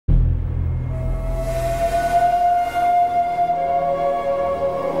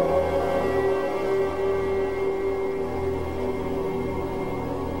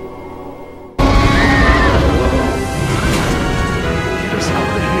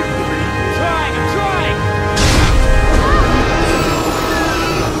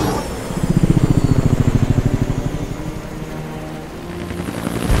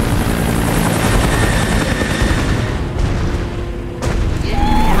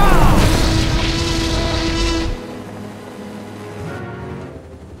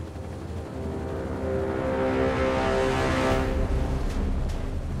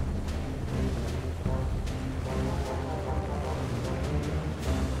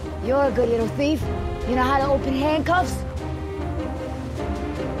You're a good little thief. You know how to open handcuffs?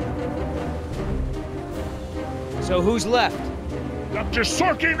 So who's left? Dr.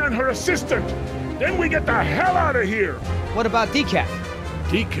 Sorkin and her assistant! Then we get the hell out of here! What about Decaf?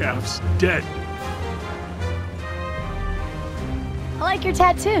 Decaf's dead. I like your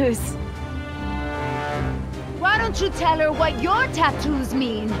tattoos. Why don't you tell her what your tattoos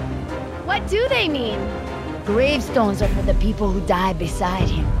mean? What do they mean? Gravestones are for the people who died beside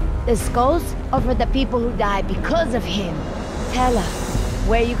him. The skulls are for the people who died because of him. Tell her,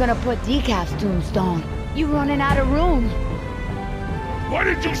 where you gonna put Decaf's tombstone? You running out of room. What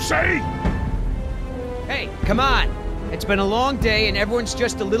did you say? Hey, come on! It's been a long day and everyone's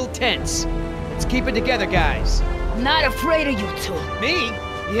just a little tense. Let's keep it together, guys. I'm not afraid of you two. Me?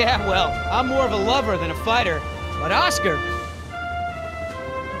 Yeah, well, I'm more of a lover than a fighter. But Oscar...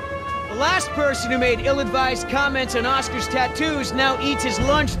 The last person who made ill-advised comments on Oscar's tattoos now eats his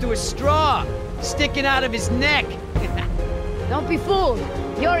lunch through a straw, sticking out of his neck. Don't be fooled.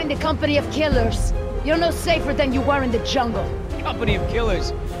 You're in the company of killers. You're no safer than you were in the jungle. Company of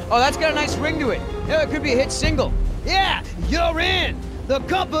Killers. Oh, that's got a nice ring to it. Yeah, it could be a hit single. Yeah, you're in the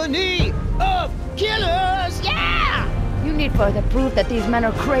Company of Killers. Yeah! You need further proof that these men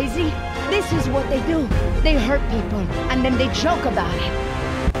are crazy? This is what they do. They hurt people, and then they joke about it.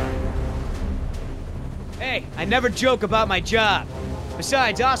 Hey, I never joke about my job.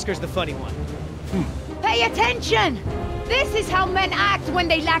 Besides, Oscar's the funny one. Pay attention! This is how men act when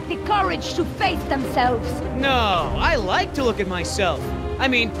they lack the courage to face themselves. No, I like to look at myself. I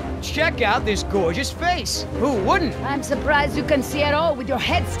mean, check out this gorgeous face. Who wouldn't? I'm surprised you can see at all with your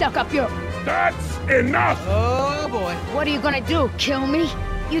head stuck up your... That's enough! Oh, boy. What are you gonna do, kill me?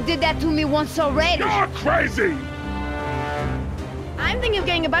 You did that to me once already. You're crazy! I'm thinking of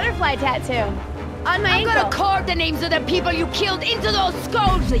getting a butterfly tattoo. On my I'm ankle. gonna carve the names of the people you killed into those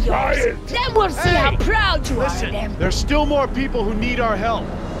skulls of Try yours. it. Then we'll see how proud you are of Listen, them. there's still more people who need our help.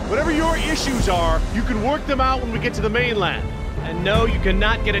 Whatever your issues are, you can work them out when we get to the mainland. And no, you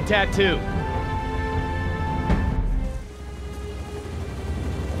cannot get a tattoo.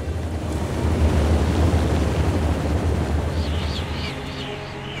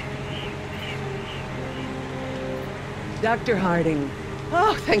 Dr. Harding.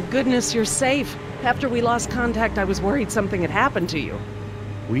 Oh, thank goodness you're safe. After we lost contact, I was worried something had happened to you.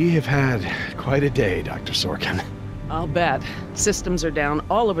 We have had quite a day, Dr. Sorkin. I'll bet. Systems are down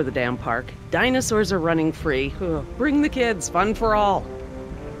all over the damn park. Dinosaurs are running free. Ugh, bring the kids, fun for all.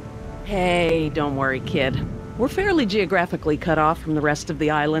 Hey, don't worry, kid. We're fairly geographically cut off from the rest of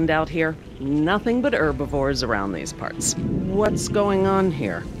the island out here. Nothing but herbivores around these parts. What's going on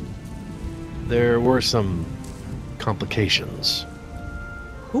here? There were some complications.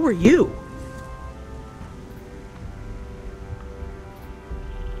 Who are you?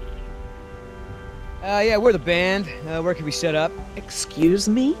 Yeah, we're the band. Where can we set up? Excuse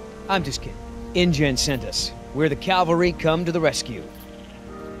me? I'm just kidding. InGen sent us. We're the cavalry come to the rescue.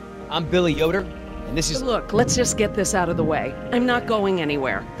 I'm Billy Yoder, and this is... Look, let's just get this out of the way. I'm not going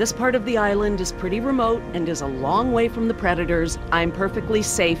anywhere. This part of the island is pretty remote and is a long way from the predators. I'm perfectly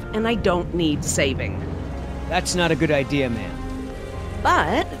safe, and I don't need saving. That's not a good idea, man.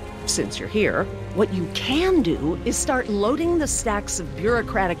 But, since you're here, what you can do is start loading the stacks of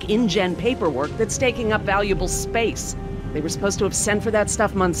bureaucratic InGen paperwork that's taking up valuable space. They were supposed to have sent for that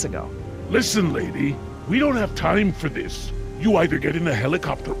stuff months ago. Listen, lady, we don't have time for this. You either get in the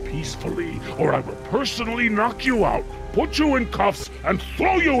helicopter peacefully, or I will personally knock you out, put you in cuffs, and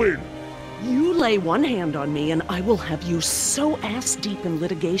throw you in! You lay one hand on me and I will have you so ass-deep in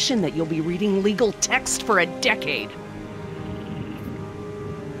litigation that you'll be reading legal text for a decade.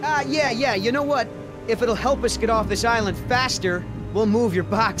 Yeah, you know what? If it'll help us get off this island faster, we'll move your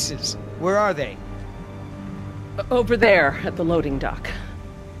boxes. Where are they? Over there, at the loading dock.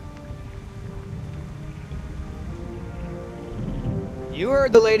 You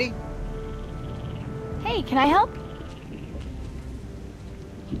heard the lady. Hey, can I help?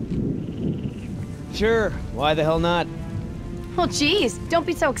 Sure, why the hell not? Well, geez, don't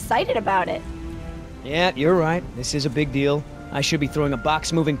be so excited about it. Yeah, you're right. This is a big deal. I should be throwing a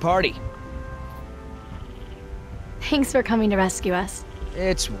box-moving party. Thanks for coming to rescue us.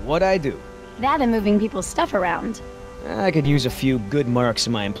 It's what I do. That and moving people's stuff around. I could use a few good marks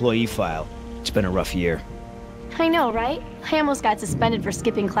in my employee file. It's been a rough year. I know, right? I almost got suspended for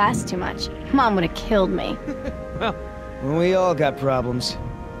skipping class too much. Mom would have killed me. Well, we all got problems.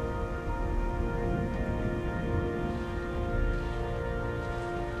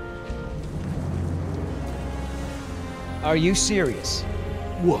 Are you serious?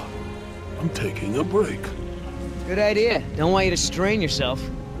 What? I'm taking a break. Good idea. Don't want you to strain yourself.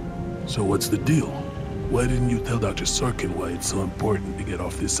 So what's the deal? Why didn't you tell Dr. Sorkin why it's so important to get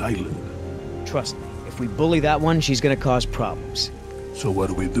off this island? Trust me, if we bully that one, she's gonna cause problems. So what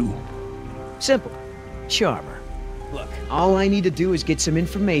do we do? Simple. Charm her. Look, all I need to do is get some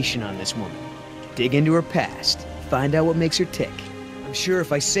information on this woman. Dig into her past. Find out what makes her tick. I'm sure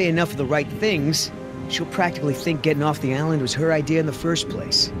if I say enough of the right things, she'll practically think getting off the island was her idea in the first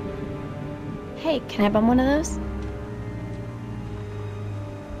place. Hey, can I bum one of those?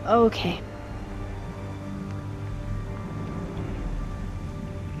 Okay.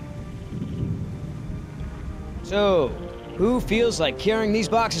 So, who feels like carrying these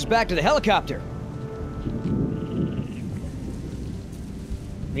boxes back to the helicopter?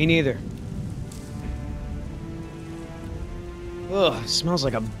 Me neither. Ugh, smells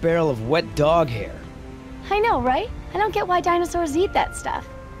like a barrel of wet dog hair. I know, right? I don't get why dinosaurs eat that stuff.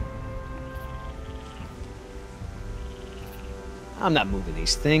 I'm not moving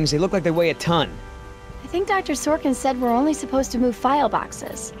these things. They look like they weigh a ton. I think Dr. Sorkin said we're only supposed to move file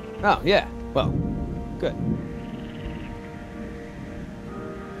boxes. Oh, yeah. Well, good.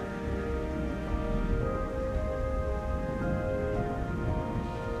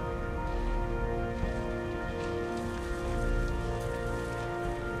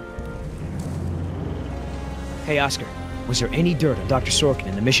 Hey, Oscar, was there any dirt on Dr. Sorkin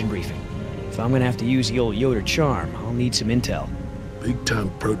in the mission briefing? If I'm gonna have to use the old Yoder charm, I'll need some intel. Big-time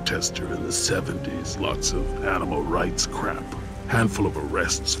protester in the 70s. Lots of animal rights crap. Handful of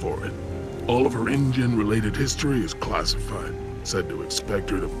arrests for it. All of her InGen-related history is classified. Said to expect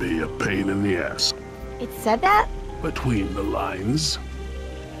her to be a pain in the ass. It said that? Between the lines.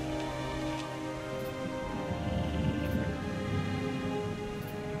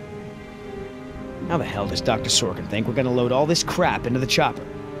 How the hell does Dr. Sorkin think we're gonna load all this crap into the chopper?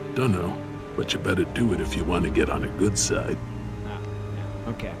 Dunno, but you better do it if you want to get on a good side.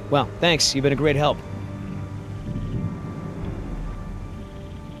 Okay. Well, thanks. You've been a great help.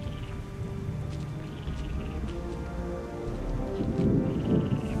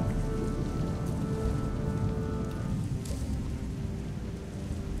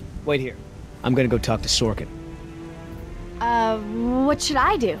 Wait here. I'm gonna go talk to Sorkin. What should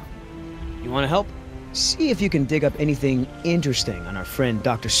I do? You wanna help? See if you can dig up anything interesting on our friend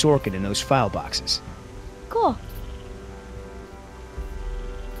Dr. Sorkin in those file boxes. Cool.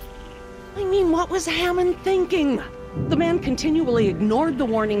 I mean, what was Hammond thinking? The man continually ignored the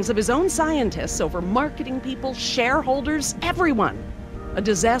warnings of his own scientists over marketing people, shareholders, everyone. A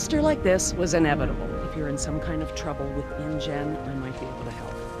disaster like this was inevitable. If you're in some kind of trouble with InGen, I might be able to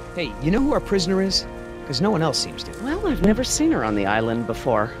help. Hey, you know who our prisoner is? Because no one else seems to. Well, I've never seen her on the island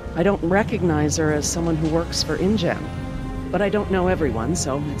before. I don't recognize her as someone who works for InGen. But I don't know everyone,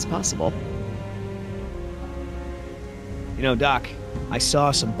 so it's possible. You know, Doc, I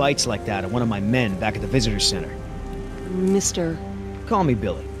saw some bites like that of one of my men back at the visitor center. Mr. Call me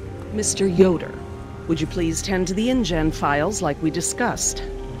Billy. Mr. Yoder, would you please tend to the InGen files like we discussed?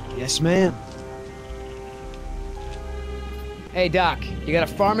 Yes, ma'am. Hey, Doc, you got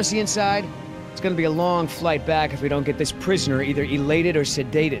a pharmacy inside? It's gonna be a long flight back if we don't get this prisoner either elated or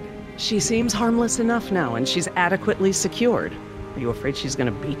sedated. She seems harmless enough now, and she's adequately secured. Are you afraid she's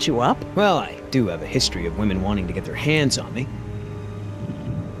gonna beat you up? Well, I do have a history of women wanting to get their hands on me.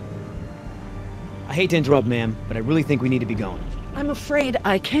 I hate to interrupt, ma'am, but I really think we need to be going. I'm afraid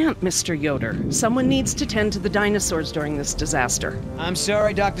I can't, Mr. Yoder. Someone needs to tend to the dinosaurs during this disaster. I'm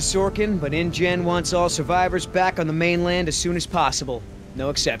sorry, Dr. Sorkin, but InGen wants all survivors back on the mainland as soon as possible. No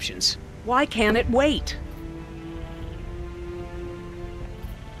exceptions. Why can't it wait?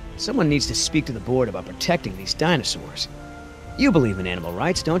 Someone needs to speak to the board about protecting these dinosaurs. You believe in animal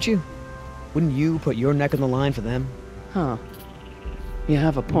rights, don't you? Wouldn't you put your neck on the line for them? Huh. You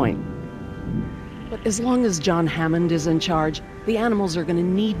have a point. But as long as John Hammond is in charge, the animals are gonna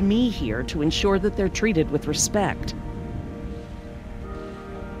need me here to ensure that they're treated with respect.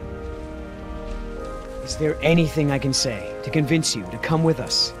 Is there anything I can say to convince you to come with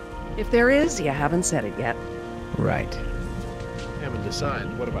us? If there is, you haven't said it yet. Right. Hammond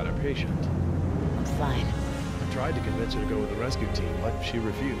decide. What about our patient? I'm fine. I tried to convince her to go with the rescue team, but she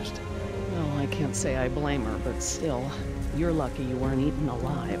refused. Well, I can't say I blame her, but still, you're lucky you weren't eaten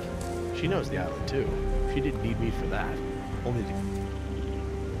alive. She knows the island, too. She didn't need me for that. Only to...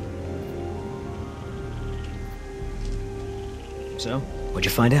 So, what'd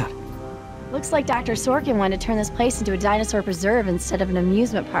you find out? Looks like Dr. Sorkin wanted to turn this place into a dinosaur preserve instead of an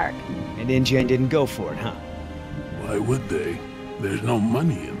amusement park. And InGen didn't go for it, huh? Why would they? There's no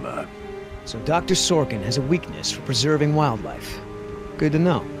money in that. So Dr. Sorkin has a weakness for preserving wildlife. Good to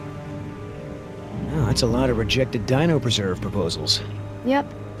know. Oh, that's a lot of rejected dino preserve proposals.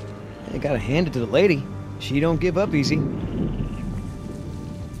 Yep. I gotta hand it to the lady. She don't give up easy.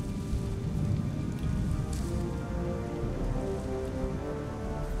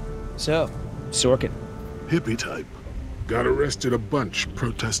 So, Sorkin. Hippie type. Got arrested a bunch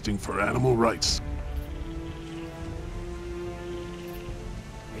protesting for animal rights.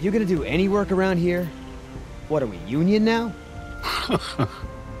 Are you gonna do any work around here? What, are we union now?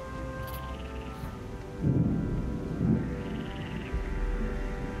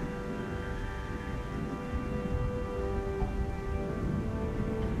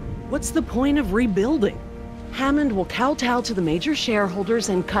 What's the point of rebuilding? Hammond will kowtow to the major shareholders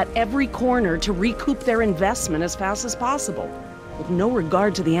and cut every corner to recoup their investment as fast as possible, with no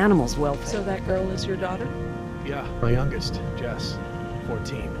regard to the animals' welfare. So that girl is your daughter? Yeah, my youngest, Jess,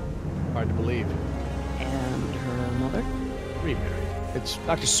 14. Hard to believe. And her mother? Remarried. It's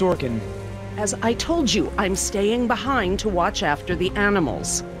Dr. Sorkin. As I told you, I'm staying behind to watch after the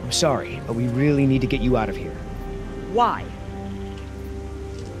animals. I'm sorry, but we really need to get you out of here. Why?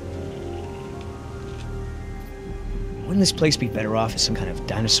 Wouldn't this place be better off as some kind of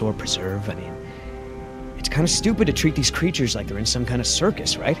dinosaur preserve? I mean, it's kind of stupid to treat these creatures like they're in some kind of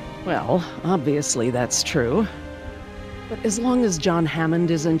circus, right? Well, obviously that's true. But as long as John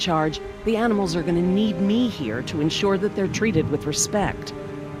Hammond is in charge, the animals are going to need me here to ensure that they're treated with respect.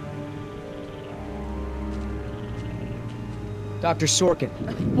 Dr. Sorkin.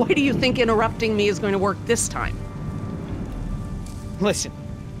 Why do you think interrupting me is going to work this time? Listen,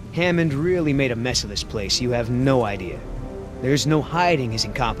 Hammond really made a mess of this place. You have no idea. There's no hiding his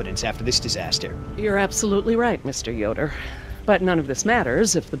incompetence after this disaster. You're absolutely right, Mr. Yoder. But none of this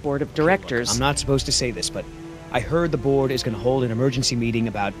matters if the board of directors... Look, I'm not supposed to say this, but I heard the board is going to hold an emergency meeting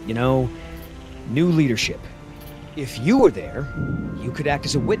about, you know, new leadership. If you were there, you could act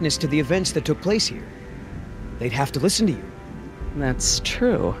as a witness to the events that took place here. They'd have to listen to you. That's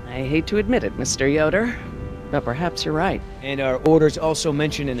true. I hate to admit it, Mr. Yoder, but perhaps you're right. And our orders also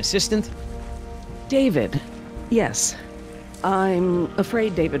mention an assistant? David. Yes. I'm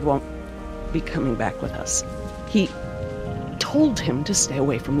afraid David won't be coming back with us. He told him to stay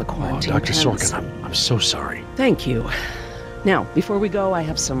away from the quarantine Dr. tents. Sorkin, I'm so sorry. Thank you. Now, before we go, I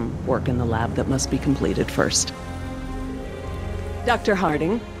have some work in the lab that must be completed first. Dr.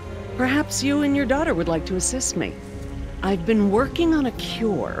 Harding, perhaps you and your daughter would like to assist me. I've been working on a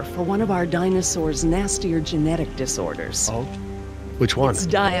cure for one of our dinosaurs' nastier genetic disorders. Oh? Which one? It's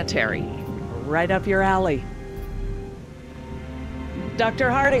dietary. Right up your alley.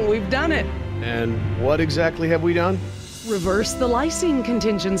 Dr. Harding, we've done it. And what exactly have we done? Reverse the lysine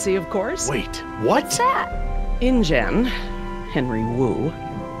contingency, of course. Wait, what? What's that? InGen, Henry Wu,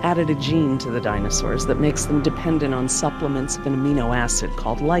 added a gene to the dinosaurs that makes them dependent on supplements of an amino acid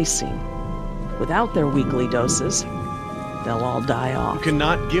called lysine. Without their weekly doses, they'll all die off. You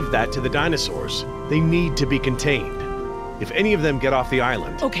cannot give that to the dinosaurs. They need to be contained. If any of them get off the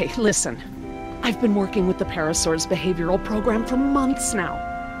island... Okay, listen. I've been working with the Parasaur's behavioral program for months now.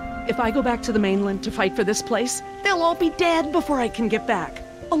 If I go back to the mainland to fight for this place, they'll all be dead before I can get back,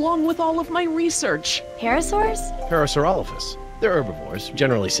 along with all of my research. Parasaurs? Parasaurolophus. They're herbivores,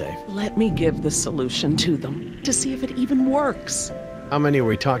 generally safe. Let me give the solution to them, to see if it even works. How many are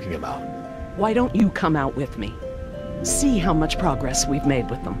we talking about? Why don't you come out with me? See how much progress we've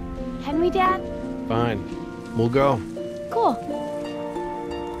made with them. Henry, Dad? Fine. We'll go. Cool.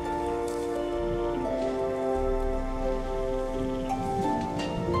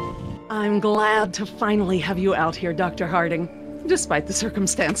 I'm glad to finally have you out here, Dr. Harding, despite the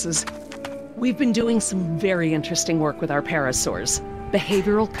circumstances. We've been doing some very interesting work with our parasaurs.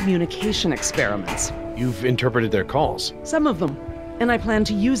 Behavioral communication experiments. You've interpreted their calls. Some of them. And I plan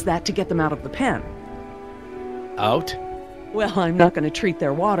to use that to get them out of the pen. Out? Well, I'm not going to treat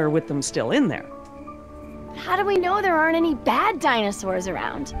their water with them still in there. How do we know there aren't any bad dinosaurs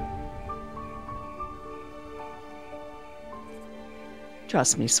around?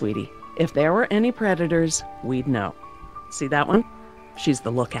 Trust me, sweetie. If there were any predators, we'd know. See that one? She's the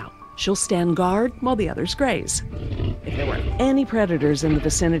lookout. She'll stand guard while the others graze. If there were any predators in the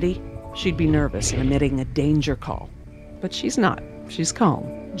vicinity, she'd be nervous and emitting a danger call. But she's not. She's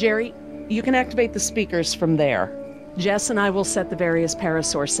calm. Jerry, you can activate the speakers from there. Jess and I will set the various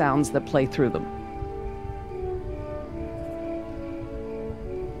parasaur sounds that play through them.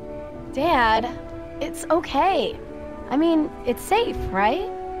 Dad, it's okay. I mean, it's safe, right?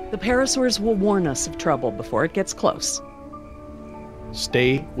 The parasaurs will warn us of trouble before it gets close.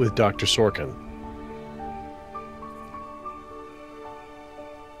 Stay with Dr. Sorkin.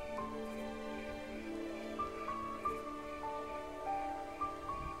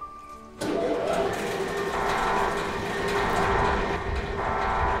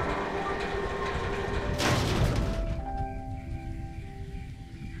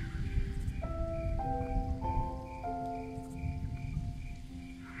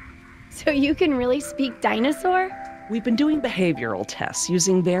 So you can really speak dinosaur? We've been doing behavioral tests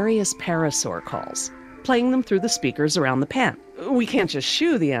using various parasaur calls, playing them through the speakers around the pen. We can't just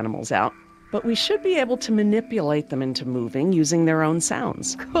shoo the animals out, but we should be able to manipulate them into moving using their own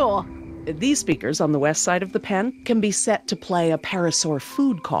sounds. Cool. These speakers on the west side of the pen can be set to play a parasaur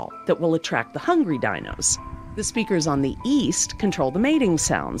food call that will attract the hungry dinos. The speakers on the east control the mating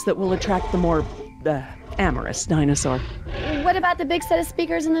sounds that will attract the more, amorous dinosaur. What about the big set of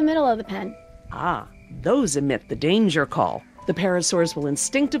speakers in the middle of the pen? Ah, those emit the danger call. The parasaurs will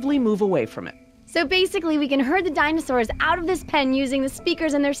instinctively move away from it. So basically we can herd the dinosaurs out of this pen using the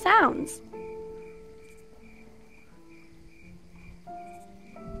speakers and their sounds.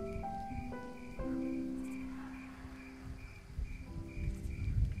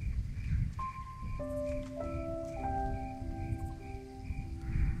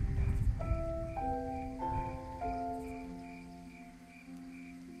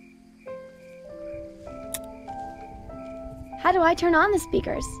 How do I turn on the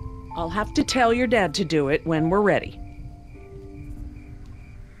speakers? I'll have to tell your dad to do it when we're ready.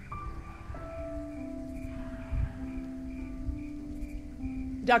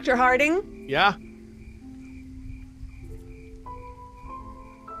 Dr. Harding? Yeah?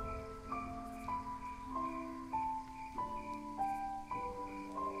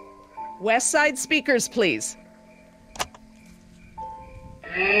 West side speakers, please.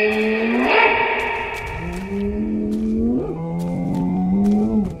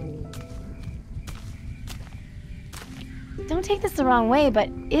 Don't take this the wrong way, but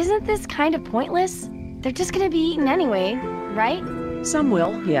isn't this kind of pointless? They're just gonna be eaten anyway, right? Some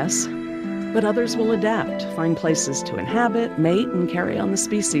will, yes. But others will adapt, find places to inhabit, mate, and carry on the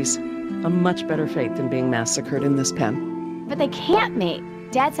species. A much better fate than being massacred in this pen. But they can't mate.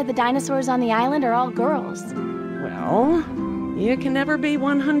 Dad said the dinosaurs on the island are all girls. Well, you can never be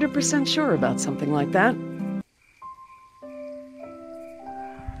 100% sure about something like that.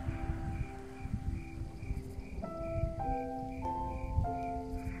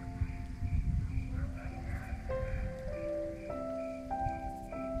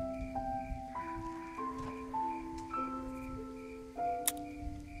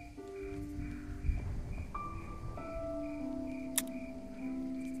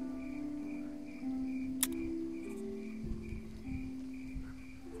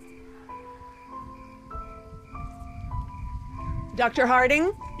 Dr.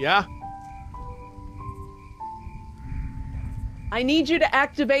 Harding? Yeah? I need you to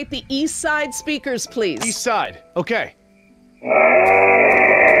activate the east side speakers, please. East side. Okay.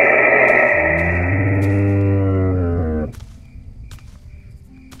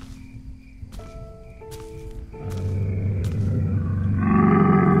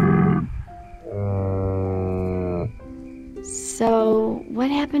 So, what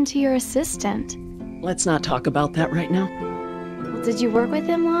happened to your assistant? Let's not talk about that right now. Did you work with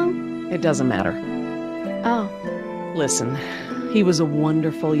him long? It doesn't matter. Oh. Listen, he was a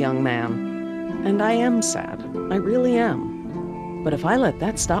wonderful young man. And I am sad. I really am. But if I let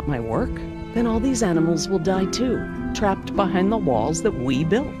that stop my work, then all these animals will die too, trapped behind the walls that we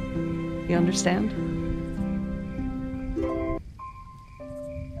built. You understand?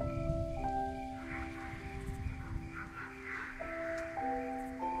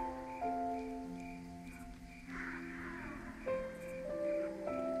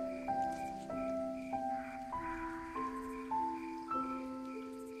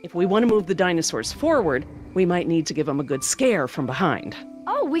 If we want to move the dinosaurs forward, we might need to give them a good scare from behind.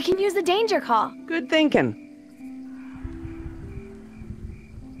 Oh, we can use the danger call. Good thinking.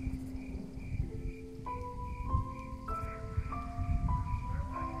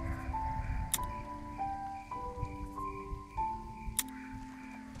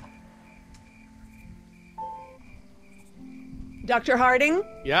 Dr. Harding?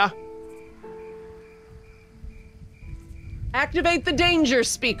 Yeah? Activate the danger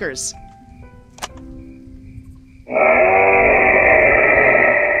speakers.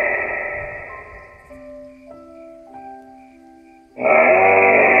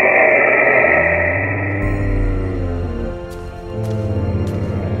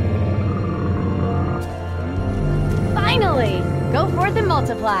 Finally! Go forth and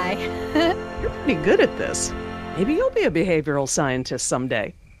multiply. You're pretty good at this. Maybe you'll be a behavioral scientist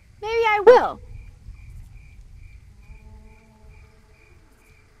someday. Maybe I will.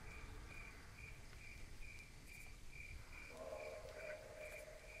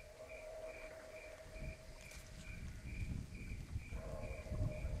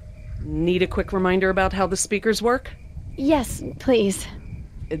 Need a quick reminder about how the speakers work? Yes, please.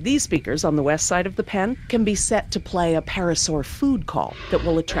 These speakers on the west side of the pen can be set to play a parasaur food call that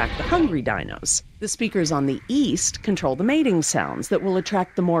will attract the hungry dinos. The speakers on the east control the mating sounds that will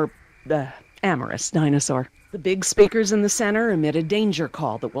attract the more, amorous dinosaur. The big speakers in the center emit a danger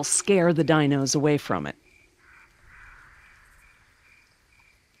call that will scare the dinos away from it.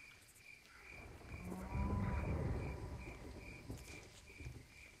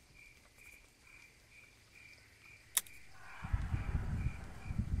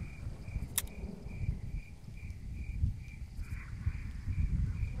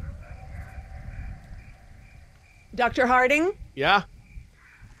 Dr. Harding? Yeah?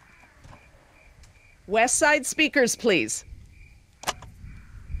 West side speakers, please.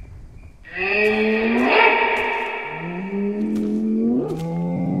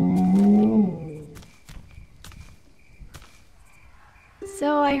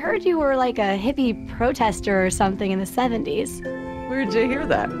 So I heard you were like a hippie protester or something in the 70s. Where'd you hear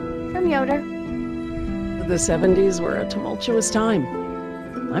that? From Yoder. The 70s were a tumultuous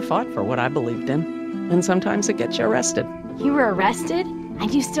time. I fought for what I believed in, and sometimes it gets you arrested. You were arrested?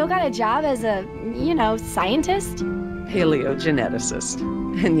 And you still got a job as a, scientist? Paleogeneticist.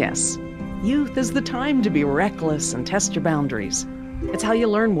 And yes, youth is the time to be reckless and test your boundaries. It's how you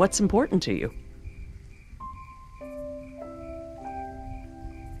learn what's important to you.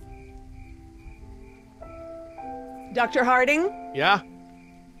 Dr. Harding? Yeah?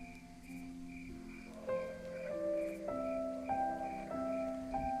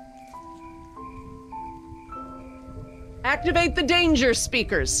 Activate the danger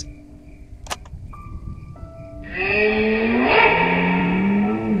speakers.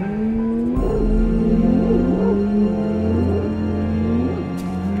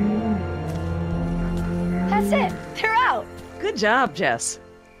 That's it. They're out. Good job, Jess.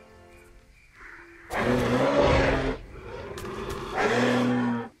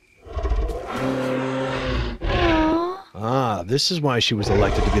 Ah, this is why she was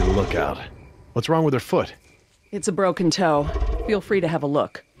elected to be the lookout. What's wrong with her foot? It's a broken toe. Feel free to have a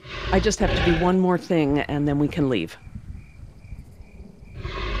look. I just have to do one more thing, and then we can leave.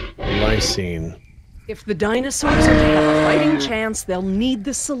 Lysine. If the dinosaurs are to have a fighting chance, they'll need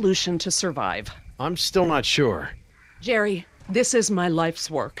this solution to survive. I'm still not sure. Jerry, this is my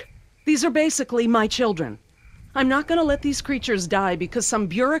life's work. These are basically my children. I'm not gonna let these creatures die because some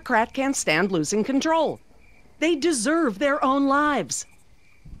bureaucrat can't stand losing control. They deserve their own lives.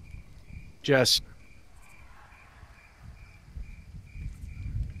 Jess.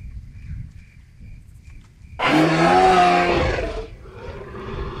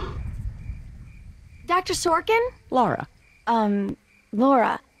 Dr. Sorkin? Laura.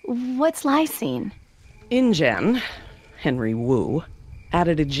 Laura, what's lysine? InGen, Henry Wu,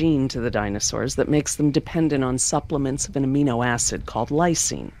 added a gene to the dinosaurs that makes them dependent on supplements of an amino acid called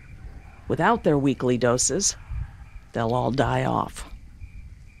lysine. Without their weekly doses, they'll all die off.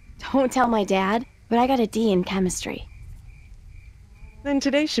 Don't tell my dad, but I got a D in chemistry. Then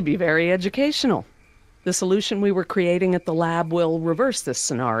today should be very educational. The solution we were creating at the lab will reverse this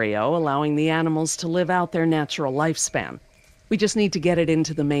scenario, allowing the animals to live out their natural lifespan. We just need to get it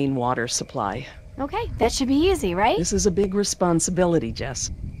into the main water supply. Okay, that should be easy, right? This is a big responsibility, Jess.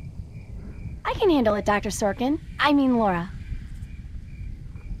 I can handle it, Dr. Sorkin. I mean Laura.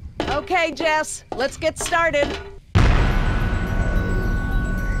 Okay, Jess, let's get started.